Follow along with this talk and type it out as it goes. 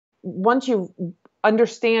once you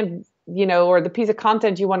understand, or the piece of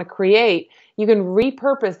content you want to create, you can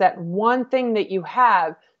repurpose that one thing that you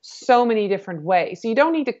have so many different ways. So you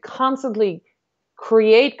don't need to constantly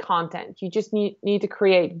create content. You just need to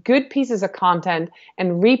create good pieces of content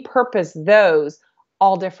and repurpose those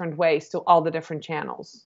all different ways to all the different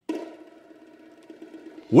channels.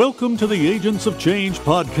 Welcome to the Agents of Change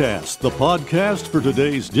podcast, the podcast for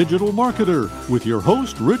today's digital marketer, with your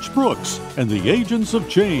host, Rich Brooks, and the Agents of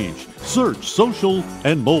Change, search, social,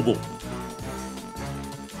 and mobile.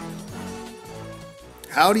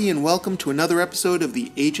 Howdy, and welcome to another episode of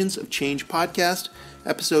the Agents of Change podcast,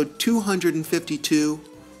 episode 252,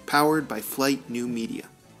 powered by Flight New Media.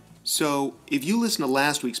 So, if you listen to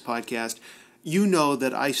last week's podcast, you know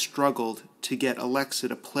that I struggled to get Alexa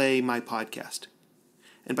to play my podcast.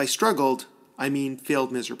 And by struggled, I mean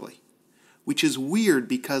failed miserably. Which is weird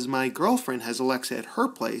because my girlfriend has Alexa at her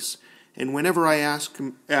place, and whenever I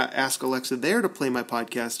ask Alexa there to play my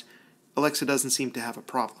podcast, Alexa doesn't seem to have a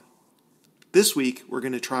problem. This week, we're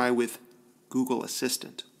going to try with Google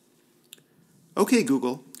Assistant. Okay,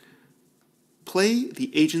 Google, play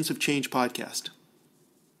the Agents of Change podcast.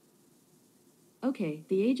 Okay,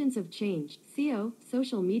 the Agents of Change, SEO,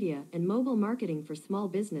 social media, and mobile marketing for small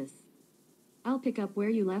business. I'll pick up where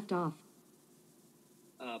you left off.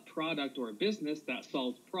 A product or a business that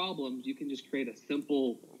solves problems, you can just create a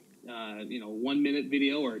simple, 1 minute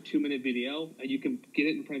video or a 2 minute video, and you can get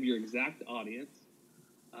it in front of your exact audience,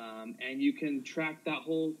 and you can track that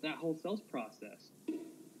whole sales process.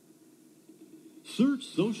 Search,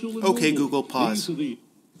 social, and Okay, mobile. Google, pause.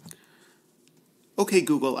 Okay,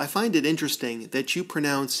 Google, I find it interesting that you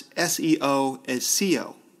pronounce SEO as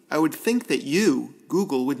SEO. I would think that you,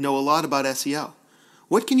 Google, would know a lot about SEO.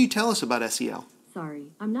 What can you tell us about SEO? Sorry,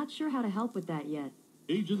 I'm not sure how to help with that yet.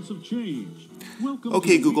 Agents of Change. Welcome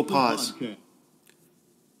Okay, to Google, the pause. podcast.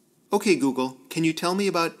 Okay, Google, can you tell me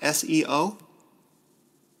about SEO?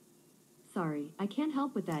 Sorry, I can't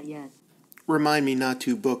help with that yet. Remind me not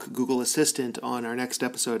to book Google Assistant on our next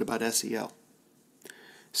episode about SEO.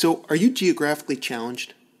 So, are you geographically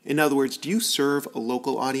challenged? In other words, do you serve a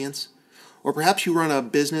local audience? Or perhaps you run a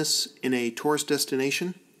business in a tourist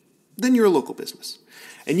destination? Then you're a local business.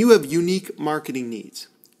 And you have unique marketing needs.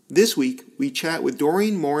 This week, we chat with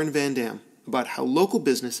Dorien, Morin, Van Dam about how local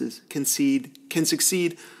businesses can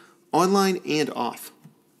succeed online and off.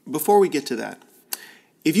 Before we get to that,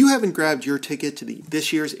 if you haven't grabbed your ticket to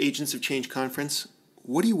this year's Agents of Change conference,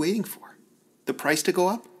 what are you waiting for? The price to go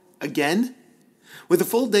up? Again? With a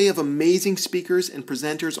full day of amazing speakers and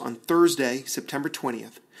presenters on Thursday, September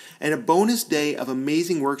 20th, and a bonus day of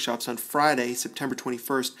amazing workshops on Friday, September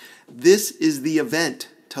 21st, this is the event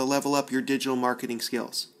to level up your digital marketing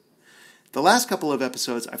skills. The last couple of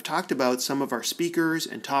episodes, I've talked about some of our speakers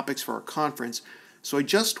and topics for our conference, so I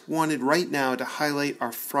just wanted right now to highlight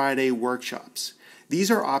our Friday workshops.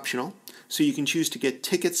 These are optional, so you can choose to get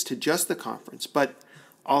tickets to just the conference, but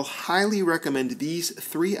I'll highly recommend these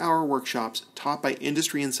 3-hour workshops taught by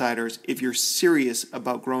industry insiders if you're serious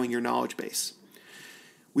about growing your knowledge base.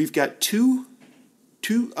 We've got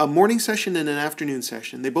a morning session and an afternoon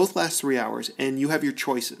session. They both last 3 hours, and you have your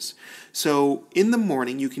choices. So in the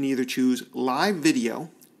morning, you can either choose live video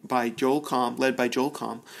by Joel Comm, led by Joel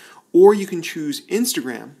Comm, or you can choose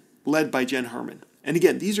Instagram, led by Jen Herman. And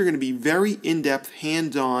again, these are going to be very in-depth,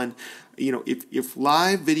 hands-on. If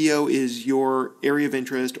live video is your area of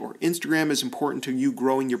interest or Instagram is important to you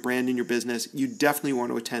growing your brand and your business, you definitely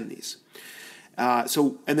want to attend these.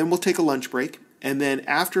 And then we'll take a lunch break. And then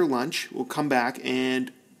after lunch, we'll come back,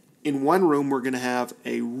 and in one room, we're going to have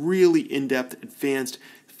a really in-depth, advanced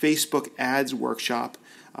Facebook ads workshop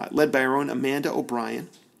led by our own Amanda O'Brien.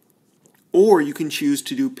 Or you can choose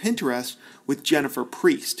to do Pinterest with Jennifer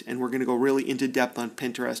Priest, and we're going to go really into depth on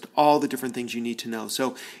Pinterest, all the different things you need to know.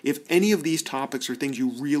 So if any of these topics are things you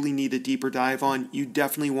really need a deeper dive on, you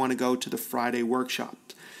definitely want to go to the Friday workshop.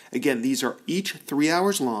 Again, these are each 3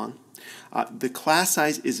 hours long. The class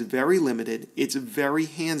size is very limited. It's very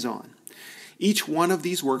hands-on. Each one of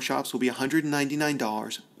these workshops will be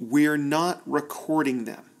 $199. We're not recording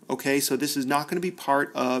them. Okay, so this is not going to be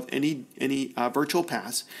part of any virtual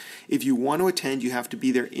pass. If you want to attend, you have to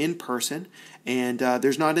be there in person, and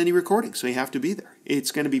there's not any recording, so you have to be there.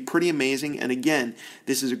 It's going to be pretty amazing, and again,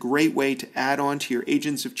 this is a great way to add on to your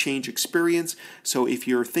Agents of Change experience. So if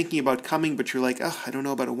you're thinking about coming, but you're like, I don't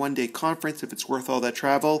know about a one-day conference, if it's worth all that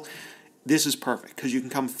travel, this is perfect, because you can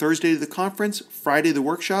come Thursday to the conference, Friday the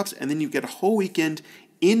workshops, and then you get a whole weekend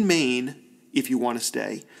in Maine, if you want to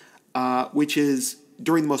stay, which is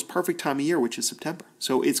during the most perfect time of year, which is September.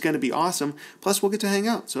 So it's going to be awesome. Plus, we'll get to hang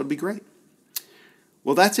out, so it'll be great.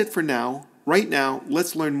 Well, that's it for now. Right now,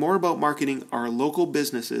 let's learn more about marketing our local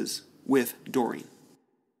businesses with Dorien.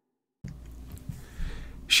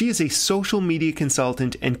 She is a social media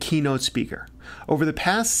consultant and keynote speaker. Over the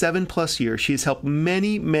past 7+ years, she has helped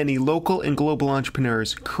many local and global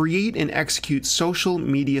entrepreneurs create and execute social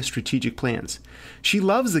media strategic plans. She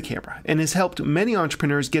loves the camera and has helped many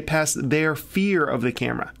entrepreneurs get past their fear of the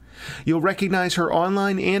camera. You'll recognize her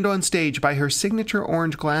online and on stage by her signature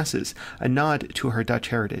orange glasses, a nod to her Dutch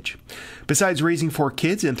heritage. Besides raising 4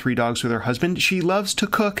 kids and 3 dogs with her husband, she loves to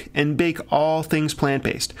cook and bake all things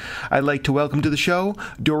plant-based. I'd like to welcome to the show,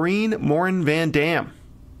 Dorien Morin Van Dam.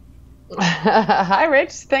 Hi,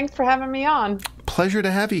 Rich. Thanks for having me on. Pleasure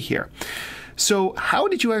to have you here. So how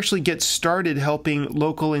did you actually get started helping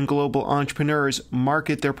local and global entrepreneurs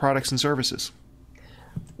market their products and services?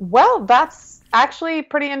 Well, that's actually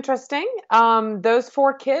pretty interesting. Those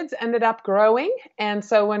 4 kids ended up growing. And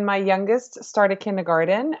so when my youngest started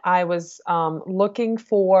kindergarten, I was looking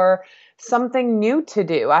for something new to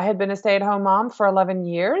do. I had been a stay-at-home mom for 11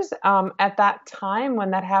 years. At that time,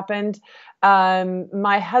 when that happened,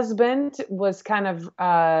 my husband was kind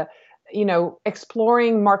of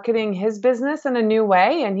exploring marketing his business in a new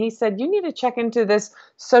way. And he said, you need to check into this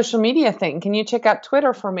social media thing. Can you check out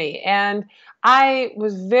Twitter for me? And I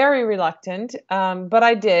was very reluctant, but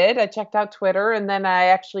I did. I checked out Twitter, and then I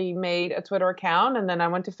actually made a Twitter account, and then I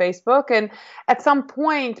went to Facebook. And at some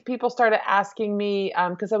point, people started asking me,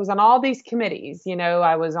 because I was on all these committees.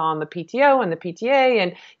 I was on the PTO and the PTA,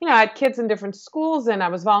 and, I had kids in different schools, and I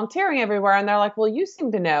was volunteering everywhere. And they're like, well, you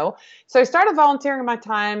seem to know. So I started volunteering my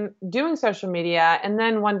time doing social media. And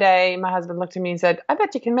then one day, my husband looked at me and said, I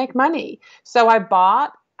bet you can make money. So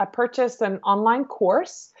I purchased an online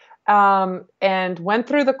course, and went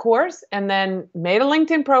through the course and then made a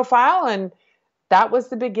LinkedIn profile. And that was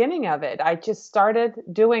the beginning of it. I just started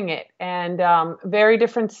doing it, and very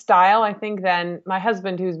different style, I think, than my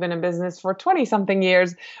husband, who's been in business for 20 something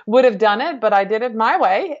years, would have done it, but I did it my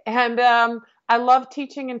way. And I love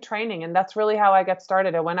teaching and training. And that's really how I got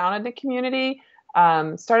started. I went out in the community,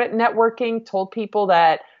 started networking, told people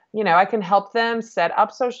that I can help them set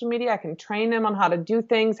up social media. I can train them on how to do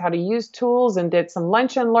things, how to use tools, and did some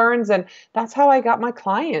lunch and learns. And that's how I got my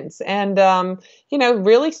clients. And,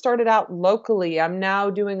 really started out locally. I'm now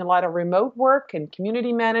doing a lot of remote work and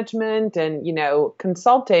community management and,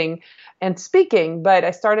 consulting and speaking. But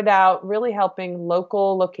I started out really helping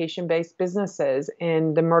local location-based businesses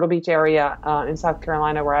in the Myrtle Beach area in South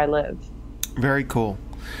Carolina, where I live. Very cool.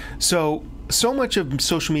 So much of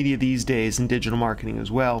social media these days, and digital marketing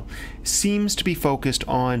as well, seems to be focused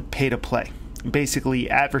on pay to play, basically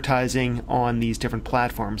advertising on these different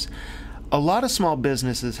platforms. A lot of small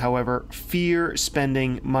businesses, however, fear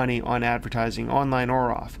spending money on advertising, online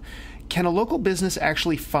or off. Can a local business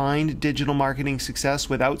actually find digital marketing success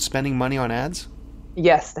without spending money on ads?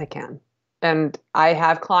 Yes, they can. And I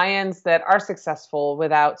have clients that are successful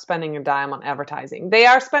without spending a dime on advertising. They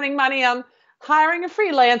are spending money on hiring a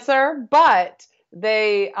freelancer, but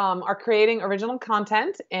they are creating original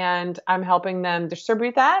content, and I'm helping them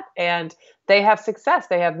distribute that, and they have success.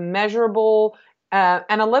 They have measurable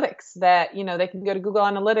analytics that, they can go to Google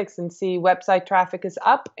Analytics and see website traffic is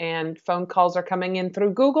up and phone calls are coming in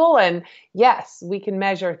through Google. And yes, we can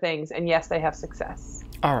measure things, and yes, they have success.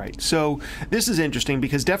 All right. So this is interesting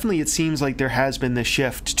because definitely it seems like there has been this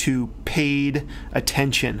shift to paid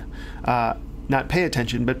attention. Not pay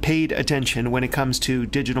attention, but paid attention when it comes to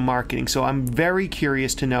digital marketing. So I'm very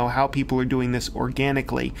curious to know how people are doing this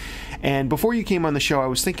organically. And before you came on the show, I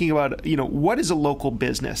was thinking about, what is a local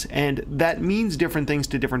business? And that means different things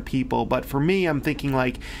to different people. But for me, I'm thinking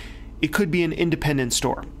like, it could be an independent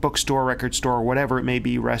store, bookstore, record store, whatever it may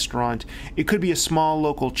be, restaurant. It could be a small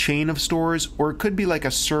local chain of stores, or it could be like a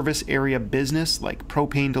service area business like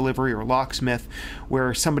propane delivery or locksmith,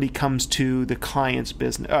 where somebody comes to the client's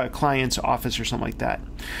client's office or something like that.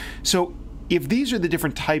 So if these are the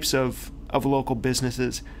different types of local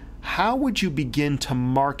businesses, how would you begin to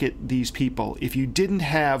market these people if you didn't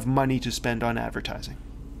have money to spend on advertising?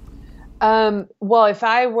 Well, if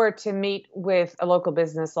I were to meet with a local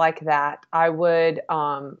business like that, I would,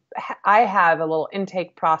 I have a little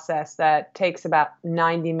intake process that takes about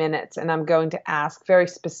 90 minutes, and I'm going to ask very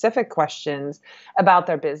specific questions about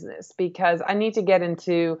their business because I need to get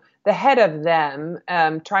into the head of them,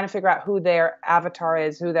 trying to figure out who their avatar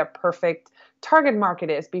is, who their perfect target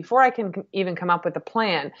market is before I can even come up with a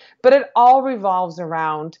plan. But it all revolves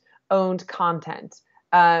around owned content.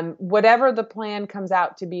 Whatever the plan comes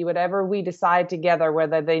out to be, whatever we decide together,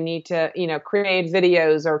 whether they need to, create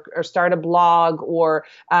videos or start a blog or,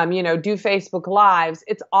 do Facebook Lives,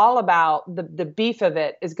 it's all about the beef of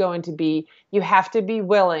it is going to be, you have to be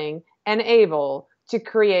willing and able to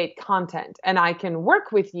create content. And I can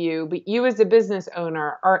work with you, but you as a business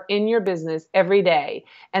owner are in your business every day.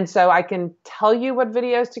 And so I can tell you what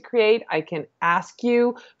videos to create. I can ask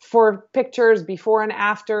you for pictures before and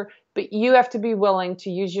after, but you have to be willing to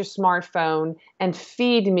use your smartphone and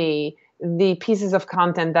feed me the pieces of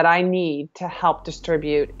content that I need to help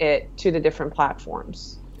distribute it to the different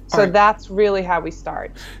platforms. So that's really how we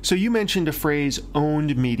start. So you mentioned a phrase,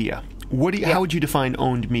 owned media. How would you define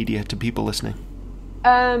owned media to people listening?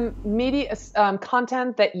 Media,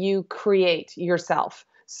 content that you create yourself.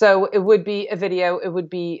 So it would be a video, it would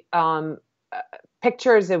be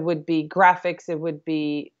pictures, it would be graphics, it would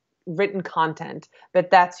be written content,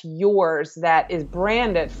 but that's yours, that is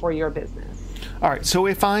branded for your business. All right. So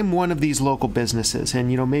if I'm one of these local businesses,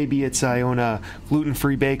 and maybe it's I own a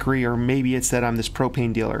gluten-free bakery, or maybe it's that I'm this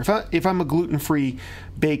propane dealer. If I'm a gluten-free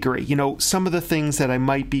bakery, some of the things that I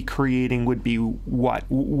might be creating would be what?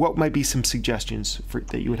 What might be some suggestions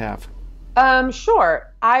that you would have?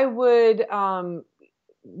 Sure. I would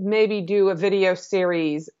maybe do a video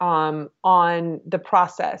series on the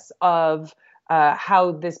process of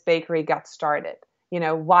how this bakery got started.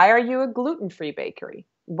 Why are you a gluten-free bakery?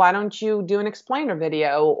 Why don't you do an explainer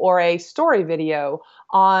video or a story video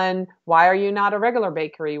on why are you not a regular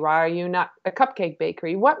bakery? Why are you not a cupcake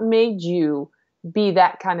bakery? What made you be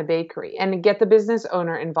that kind of bakery? And get the business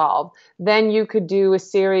owner involved. Then you could do a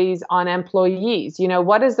series on employees.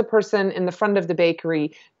 What does the person in the front of the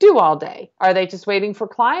bakery do all day? Are they just waiting for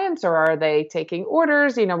clients, or are they taking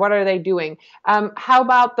orders? What are they doing? How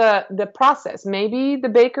about the process? Maybe the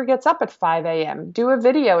baker gets up at 5 a.m. Do a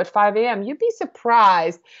video at 5 a.m. You'd be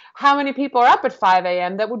surprised how many people are up at 5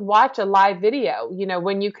 a.m. that would watch a live video,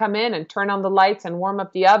 when you come in and turn on the lights and warm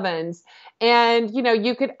up the ovens. And,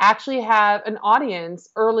 you could actually have an audience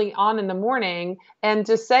early on in the morning and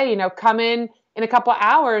just say, come in a couple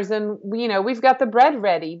hours and, we've got the bread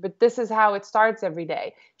ready, but this is how it starts every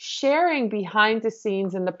day. Sharing behind the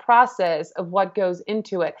scenes and the process of what goes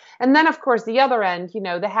into it. And then, of course, the other end,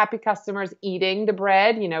 the happy customers eating the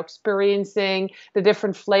bread, experiencing the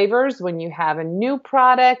different flavors when you have a new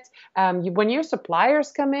product. When your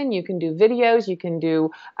suppliers come in, you can do videos, you can do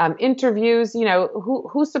interviews,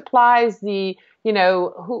 who supplies the,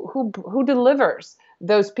 who delivers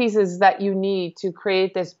those pieces that you need to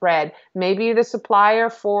create this bread. Maybe the supplier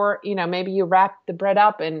for, maybe you wrap the bread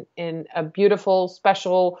up in a beautiful,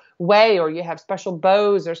 special way, or you have special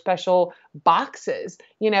bows or special boxes.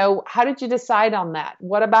 How did you decide on that?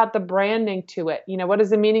 What about the branding to it? What is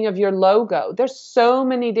the meaning of your logo? There's so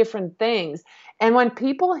many different things. And when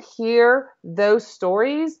people hear those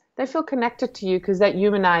stories, they feel connected to you because that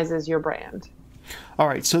humanizes your brand. All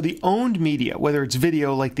right, so the owned media, whether it's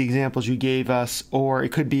video like the examples you gave us, or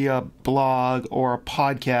it could be a blog or a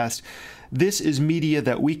podcast, this is media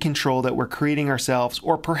that we control, that we're creating ourselves,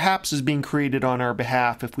 or perhaps is being created on our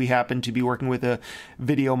behalf if we happen to be working with a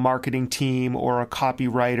video marketing team or a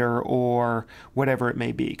copywriter or whatever it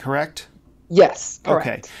may be, correct? Yes, correct.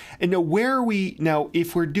 Okay. And now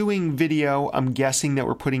if we're doing video, I'm guessing that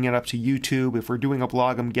we're putting it up to YouTube. If we're doing a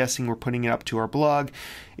blog, I'm guessing we're putting it up to our blog.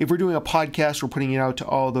 If we're doing a podcast, we're putting it out to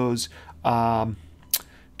all those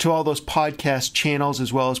podcast channels,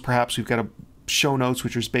 as well as perhaps we've got a show notes,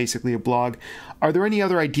 which is basically a blog. Are there any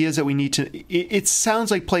other ideas that we need to, it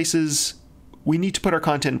sounds like places, we need to put our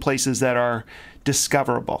content in places that are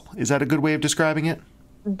discoverable. Is that a good way of describing it?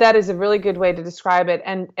 That is a really good way to describe it.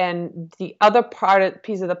 And the other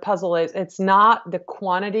piece of the puzzle is it's not the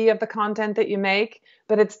quantity of the content that you make,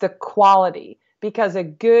 but it's the quality. Because a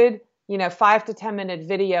good 5 to 10 minute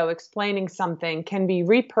video explaining something can be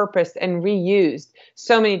repurposed and reused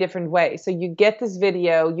so many different ways. So you get this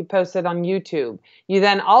video, you post it on YouTube. You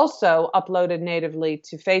then also upload it natively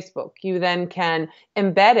to Facebook. You then can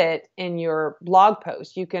embed it in your blog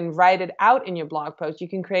post. You can write it out in your blog post. You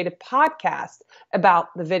can create a podcast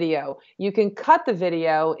about the video. You can cut the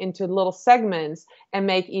video into little segments and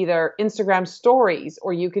make either Instagram stories,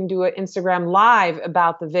 or you can do an Instagram live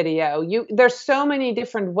about the video. There's so many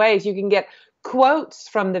different ways. You can get quotes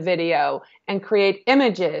from the video and create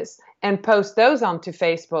images and post those onto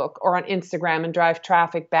Facebook or on Instagram and drive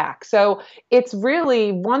traffic back. So it's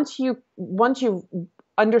really, once you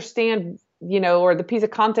understand, or the piece of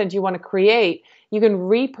content you want to create, you can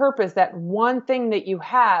repurpose that one thing that you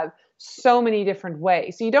have so many different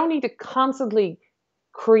ways. So you don't need to constantly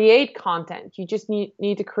create content. You just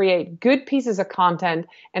need to create good pieces of content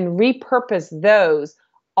and repurpose those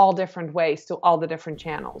all different ways to all the different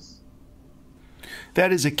channels.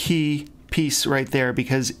 That is a key piece right there,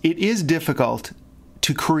 because it is difficult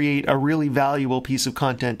to create a really valuable piece of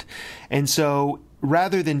content. And so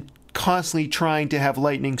rather than constantly trying to have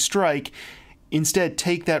lightning strike. Instead,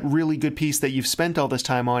 take that really good piece that you've spent all this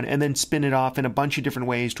time on and then spin it off in a bunch of different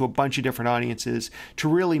ways to a bunch of different audiences to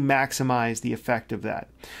really maximize the effect of that.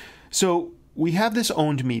 So we have this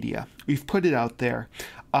owned media. We've put it out there.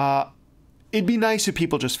 It'd be nice if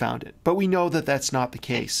people just found it, but we know that that's not the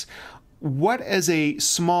case. What, as a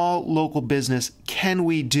small local business, can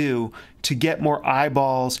we do to get more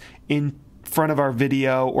eyeballs in front of our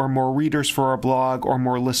video, or more readers for our blog, or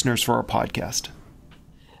more listeners for our podcast?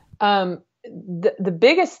 The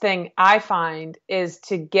biggest thing I find is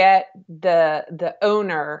to get the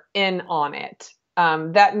owner in on it.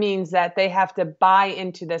 That means that they have to buy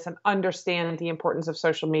into this and understand the importance of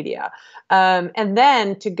social media. And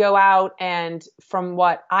then to go out and, from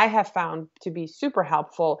what I have found to be super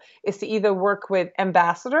helpful, is to either work with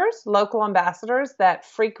ambassadors, local ambassadors that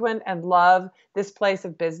frequent and love this place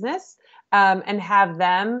of business, and have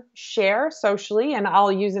them share socially. And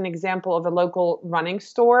I'll use an example of a local running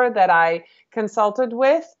store that I consulted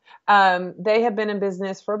with. They have been in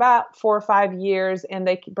business for about 4 or 5 years, and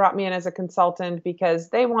they brought me in as a consultant because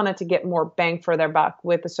they wanted to get more bang for their buck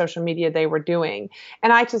with the social media they were doing.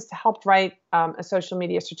 And I just helped write a social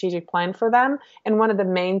media strategic plan for them. And one of the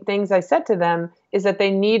main things I said to them is that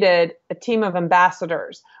they needed a team of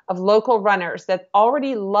ambassadors, of local runners that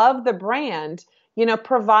already love the brand.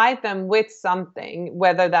 Provide them with something,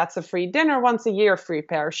 whether that's a free dinner once a year, a free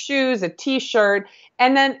pair of shoes, a t-shirt,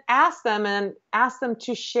 and then ask them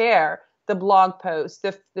to share the blog post,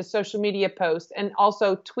 the social media post, and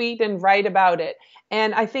also tweet and write about it.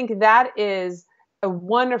 And I think that is a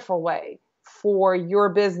wonderful way for your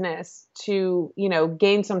business to,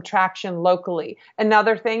 gain some traction locally.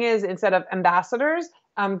 Another thing is, instead of ambassadors,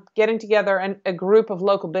 getting together a group of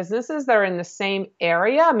local businesses that are in the same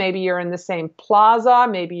area. Maybe you're in the same plaza.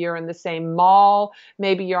 Maybe you're in the same mall.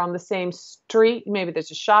 Maybe you're on the same street. Maybe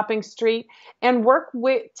there's a shopping street, and work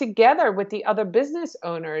together with the other business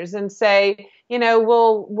owners and say,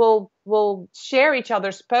 we'll share each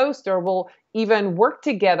other's post, or we'll even work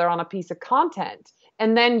together on a piece of content.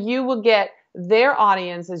 And then you will get their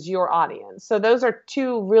audience as your audience. So those are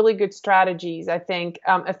 2 really good strategies, I think.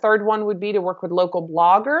 A third one would be to work with local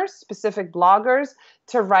bloggers, specific bloggers,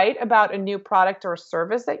 to write about a new product or a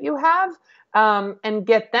service that you have, and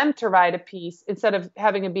get them to write a piece instead of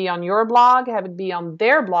having it be on your blog, have it be on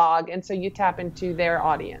their blog. And so you tap into their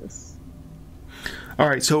audience. All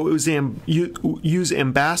right, so it was use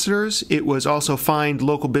ambassadors. It was also find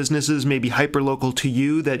local businesses, maybe hyper-local to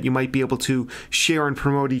you, that you might be able to share and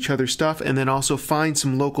promote each other's stuff, and then also find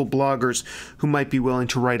some local bloggers who might be willing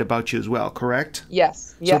to write about you as well, correct?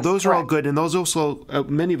 Yes. So those are all good, and those also,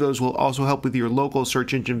 many of those will also help with your local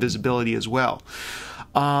search engine visibility as well.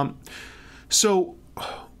 So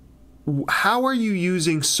how are you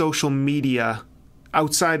using social media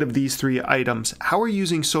outside of these 3 items? How are you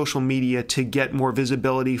using social media to get more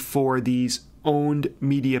visibility for these owned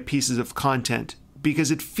media pieces of content? Because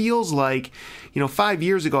it feels like, 5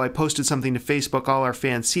 years ago I posted something to Facebook, all our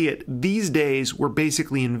fans see it. These days we're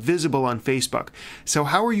basically invisible on Facebook. So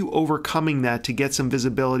how are you overcoming that to get some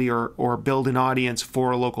visibility or build an audience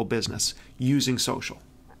for a local business using social?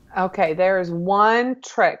 Okay, there is one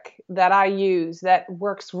trick that I use that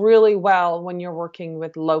works really well when you're working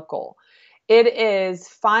with local. It is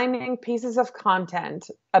finding pieces of content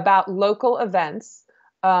about local events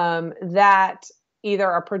that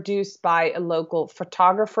either are produced by a local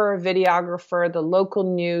photographer, videographer, the local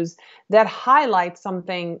news, that highlight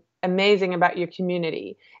something amazing about your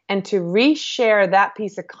community, and to reshare that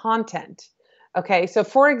piece of content. Okay, so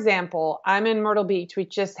for example, I'm in Myrtle Beach. We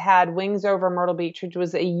just had Wings Over Myrtle Beach, which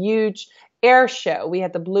was a huge air show. We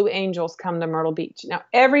had the Blue Angels come to Myrtle Beach. Now,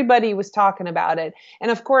 everybody was talking about it. And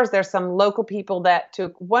of course, there's some local people that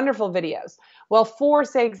took wonderful videos. Well, for,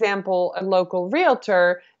 say, example, a local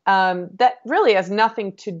realtor that really has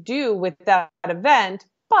nothing to do with that event,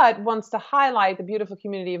 but wants to highlight the beautiful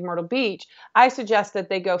community of Myrtle Beach, I suggest that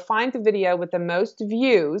they go find the video with the most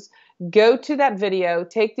views, go to that video,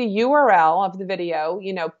 take the URL of the video,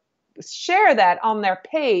 share that on their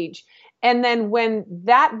page. And then when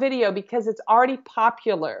that video, because it's already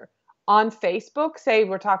popular on Facebook, say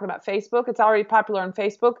we're talking about Facebook, it's already popular on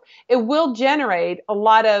Facebook, it will generate a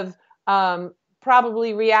lot of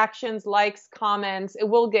probably reactions, likes, comments. It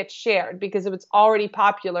will get shared because if it's already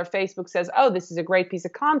popular, Facebook says, oh, this is a great piece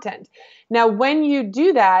of content. Now, when you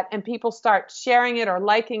do that and people start sharing it or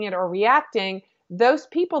liking it or reacting, those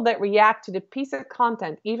people that react to the piece of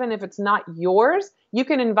content, even if it's not yours, you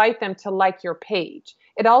can invite them to like your page.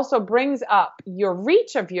 It also brings up your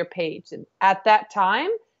reach of your page at that time.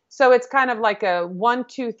 So it's kind of like a 1,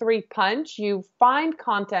 2, 3 punch. You find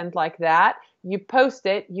content like that, you post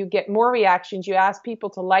it, you get more reactions, you ask people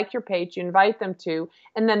to like your page, you invite them to,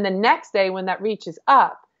 and then the next day when that reaches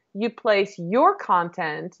up, you place your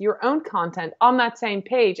content, your own content on that same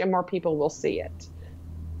page, and more people will see it.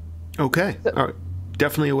 Okay. So, all right.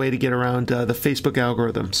 Definitely a way to get around the Facebook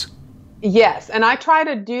algorithms. yes, and I try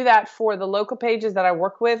to do that for the local pages that I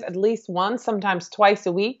work with at least once, sometimes twice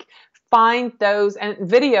a week. Find those, and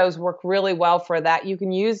videos work really well for that. You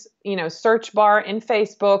can use, search bar in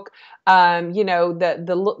Facebook,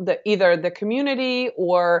 the either the community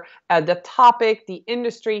or the topic, the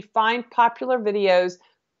industry. Find popular videos,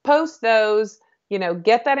 post those,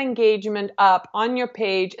 get that engagement up on your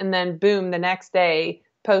page, and then boom, the next day,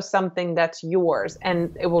 post something that's yours,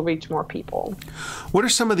 and it will reach more people. What are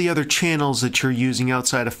some of the other channels that you're using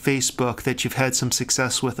outside of Facebook that you've had some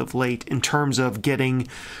success with of late in terms of getting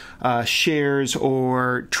shares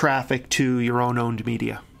or traffic to your own owned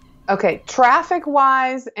media? Okay,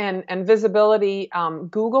 traffic-wise and visibility,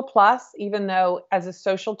 Google Plus, even though as a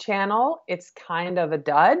social channel, it's kind of a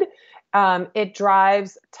dud, it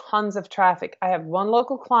drives tons of traffic. I have one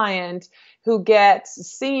local client who gets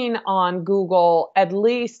seen on Google at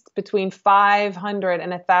least between 500 and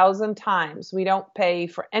 1,000 times. We don't pay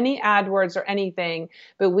for any AdWords or anything,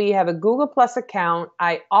 but we have a Google Plus account.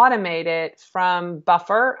 I automate it from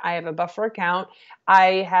Buffer. I have a Buffer account.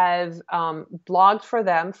 I have blogged for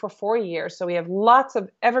them for 4 years. So we have lots of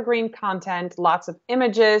evergreen content, lots of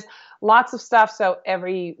images, lots of stuff. So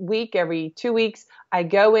every week, every 2 weeks, I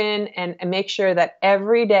go in and make sure that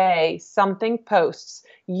every day something posts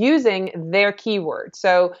using their keywords.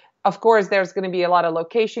 So of course, there's going to be a lot of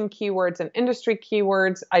location keywords and industry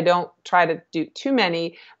keywords. I don't try to do too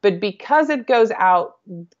many, but because it goes out,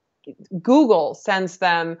 Google sends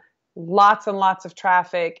them lots and lots of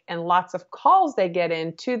traffic and lots of calls they get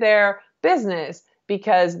into their business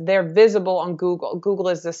because they're visible on Google. Google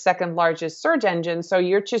is the second largest search engine. So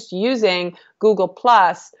you're just using Google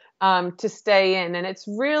Plus to stay in. And it's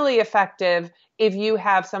really effective if you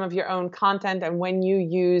have some of your own content and when you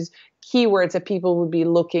use keywords that people would be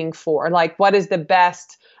looking for, like what is the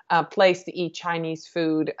best place to eat Chinese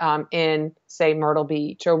food in, say, Myrtle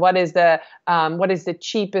Beach, or what is the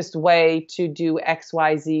cheapest way to do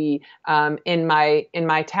XYZ in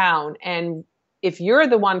my town. And if you're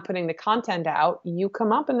the one putting the content out, you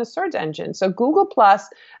come up in the search engine. So Google Plus,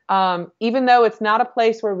 even though it's not a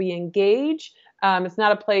place where we engage, it's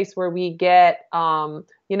not a place where we get a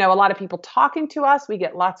lot of people talking to us. We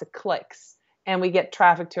get lots of clicks. And we get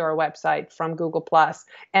traffic to our website from Google Plus.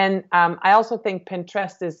 And I also think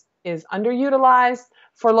Pinterest is underutilized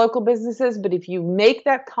for local businesses. But if you make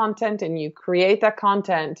that content and you create that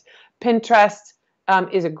content, Pinterest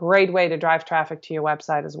is a great way to drive traffic to your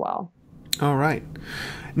website as well. All right.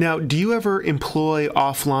 Now, do you ever employ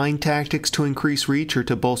offline tactics to increase reach or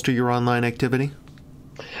to bolster your online activity?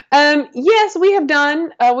 Yes, we have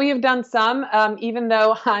done. We have done some. Even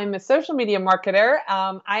though I'm a social media marketer,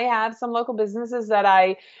 I have some local businesses that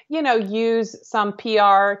I, use some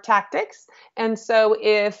PR tactics. And so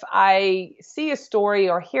if I see a story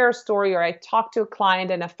or hear a story or I talk to a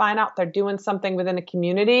client and I find out they're doing something within a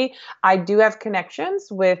community, I do have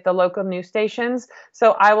connections with the local news stations.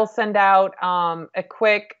 So I will send out a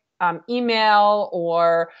quick email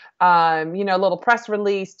or, a little press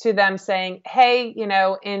release to them saying, hey,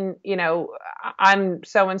 I'm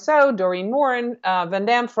so-and-so, Dorien Morin, Van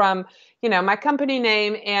Dam from, my company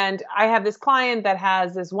name. And I have this client that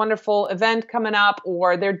has this wonderful event coming up,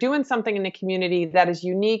 or they're doing something in the community that is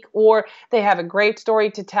unique, or they have a great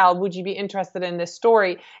story to tell. Would you be interested in this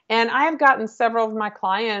story? And I have gotten several of my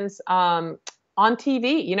clients, on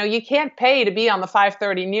TV. You can't pay to be on the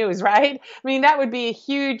 5:30 news, right? I mean, that would be a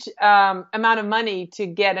huge amount of money to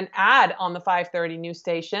get an ad on the 5:30 news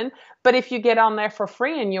station. But if you get on there for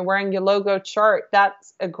free and you're wearing your logo chart,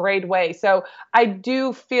 that's a great way. So I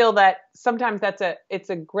do feel that sometimes it's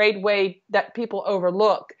a great way that people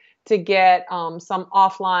overlook to get some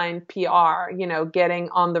offline PR, getting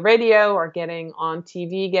on the radio or getting on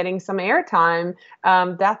TV, getting some airtime.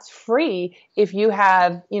 That's free if you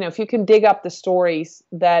have, if you can dig up the stories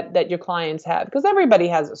that your clients have, because everybody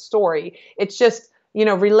has a story. It's just,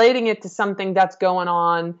 relating it to something that's going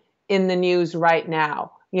on in the news right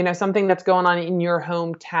now. Something that's going on in your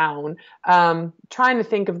hometown. Trying to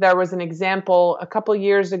think if there was an example a couple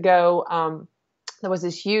years ago. There was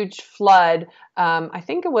this huge flood. I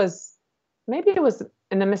think maybe it was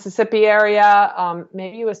in the Mississippi area.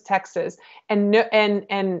 Maybe it was Texas,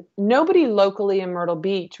 and nobody locally in Myrtle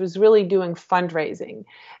Beach was really doing fundraising.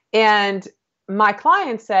 And my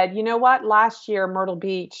client said, you know what, last year, Myrtle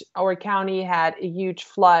Beach or County had a huge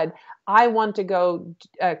flood. I want to go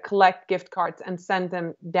collect gift cards and send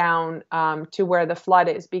them down to where the flood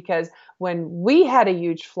is, because when we had a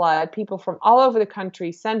huge flood, people from all over the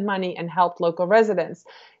country sent money and helped local residents.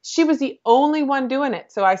 She was the only one doing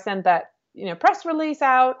it. So I sent that, press release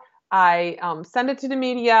out. I sent it to the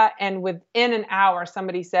media, and within an hour,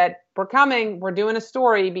 somebody said, we're coming, we're doing a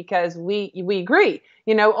story because we agree.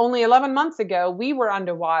 Only 11 months ago, we were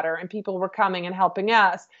underwater and people were coming and helping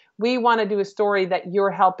us. We want to do a story that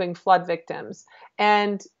you're helping flood victims.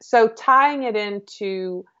 And so tying it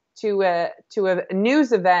into a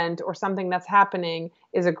news event or something that's happening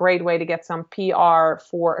is a great way to get some PR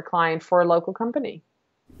for a client, for a local company.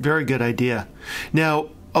 Very good idea. Now,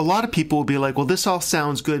 a lot of people will be like, well, this all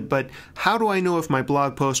sounds good, but how do I know if my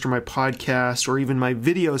blog post or my podcast or even my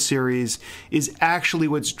video series is actually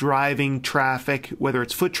what's driving traffic, whether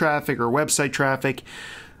it's foot traffic or website traffic?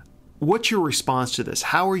 What's your response to this?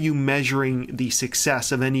 How are you measuring the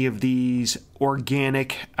success of any of these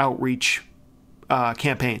organic outreach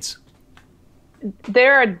campaigns?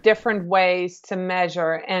 There are different ways to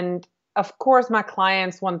measure, and of course, my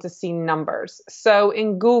clients want to see numbers. So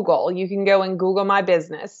in Google, you can go and Google my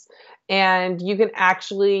business, and you can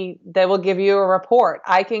they will give you a report.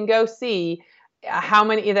 I can go see how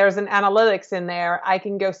many, there's an analytics in there. I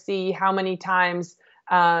can go see how many times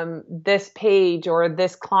this page or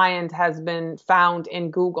this client has been found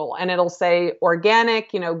in Google, and it'll say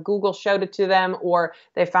organic, Google showed it to them, or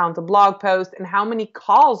they found the blog post, and how many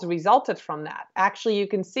calls resulted from that. Actually, you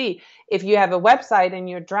can see if you have a website and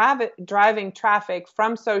you're driving traffic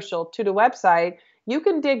from social to the website, you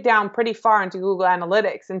can dig down pretty far into Google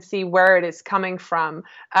Analytics and see where it is coming from.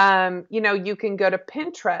 You can go to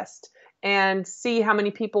Pinterest and see how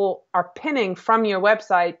many people are pinning from your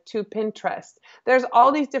website to Pinterest. There's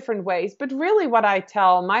all these different ways, but really what I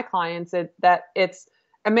tell my clients is that it's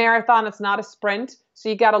a marathon, it's not a sprint. So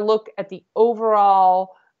you got to look at the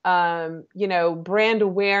overall, brand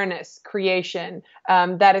awareness creation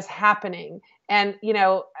that is happening. And,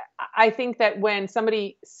 I think that when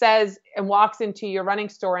somebody says and walks into your running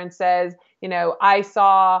store and says, I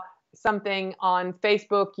saw something on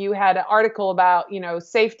Facebook, you had an article about,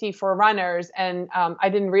 safety for runners. And I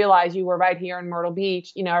didn't realize you were right here in Myrtle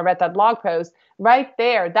Beach. I read that blog post right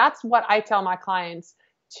there. That's what I tell my clients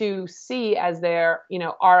to see as their,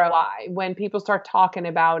 ROI when people start talking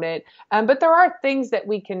about it. But there are things that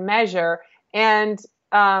we can measure. And,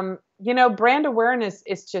 brand awareness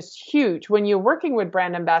is just huge. When you're working with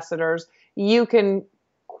brand ambassadors, you can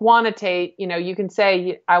quantitate, you can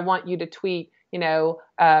say, I want you to tweet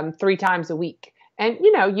 3 times a week. And,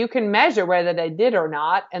 you can measure whether they did or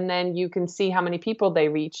not. And then you can see how many people they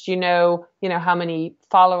reached, how many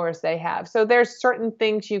followers they have. So there's certain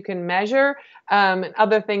things you can measure. And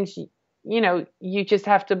other things, you just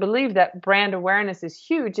have to believe that brand awareness is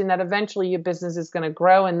huge and that eventually your business is going to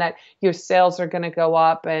grow and that your sales are going to go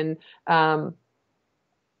up. And, I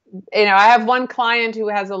have one client who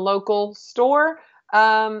has a local store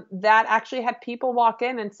that actually had people walk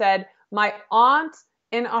in and said, my aunt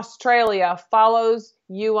in Australia follows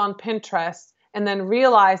you on Pinterest and then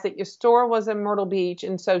realized that your store was in Myrtle Beach.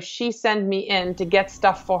 And so she sent me in to get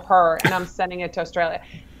stuff for her and I'm sending it to Australia.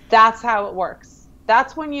 That's how it works.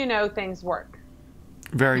 That's when things work.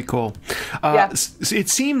 Very cool. Yeah. It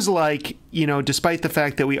seems like, despite the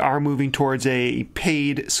fact that we are moving towards a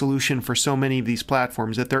paid solution for so many of these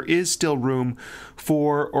platforms, that there is still room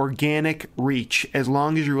for organic reach as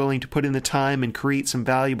long as you're willing to put in the time and create some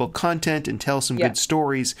valuable content and tell some good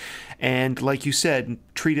stories. And like you said,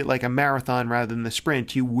 treat it like a marathon rather than the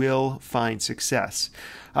sprint. You will find success.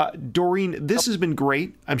 Dorien, this has been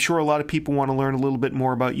great. I'm sure a lot of people want to learn a little bit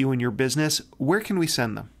more about you and your business. Where can we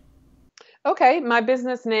send them? Okay, my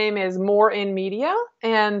business name is Morin Media,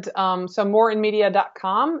 and so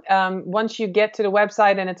morinmedia.com. Once you get to the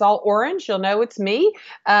website and it's all orange, you'll know it's me.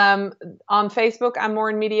 On Facebook, I'm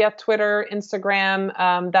Morin Media, Twitter,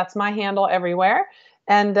 Instagram. That's my handle everywhere.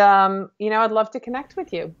 And, I'd love to connect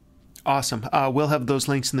with you. Awesome. We'll have those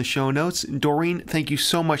links in the show notes. Dorien, thank you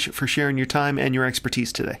so much for sharing your time and your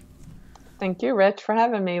expertise today. Thank you, Rich, for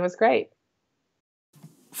having me. It was great.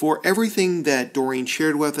 For everything that Dorien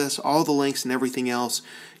shared with us, all the links and everything else,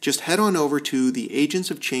 just head on over to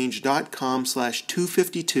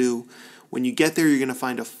theagentsofchange.com/252. When you get there, you're going to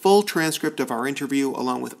find a full transcript of our interview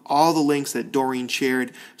along with all the links that Dorien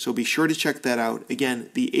shared. So be sure to check that out. Again,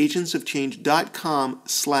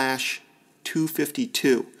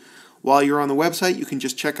 theagentsofchange.com/252. While you're on the website, you can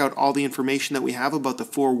just check out all the information that we have about the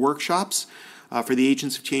 4 workshops for the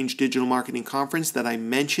Agents of Change Digital Marketing Conference that I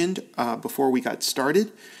mentioned before we got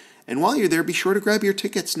started. And while you're there, be sure to grab your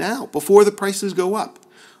tickets now before the prices go up.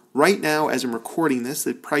 Right now, as I'm recording this,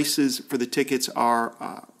 the prices for the tickets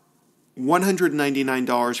are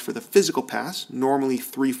 $199 for the physical pass, normally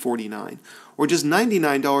 $349, or just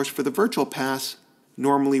 $99 for the virtual pass,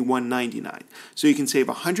 normally $199. So you can save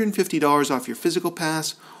 $150 off your physical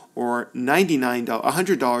pass or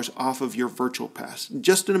 $100 off of your virtual pass.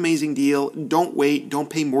 Just an amazing deal. Don't wait. Don't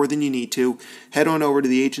pay more than you need to. Head on over to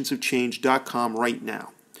theagentsofchange.com right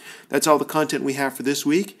now. That's all the content we have for this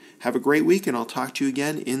week. Have a great week, and I'll talk to you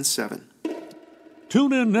again in 7.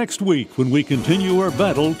 Tune in next week when we continue our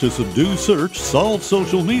battle to subdue search, solve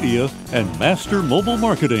social media, and master mobile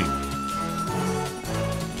marketing.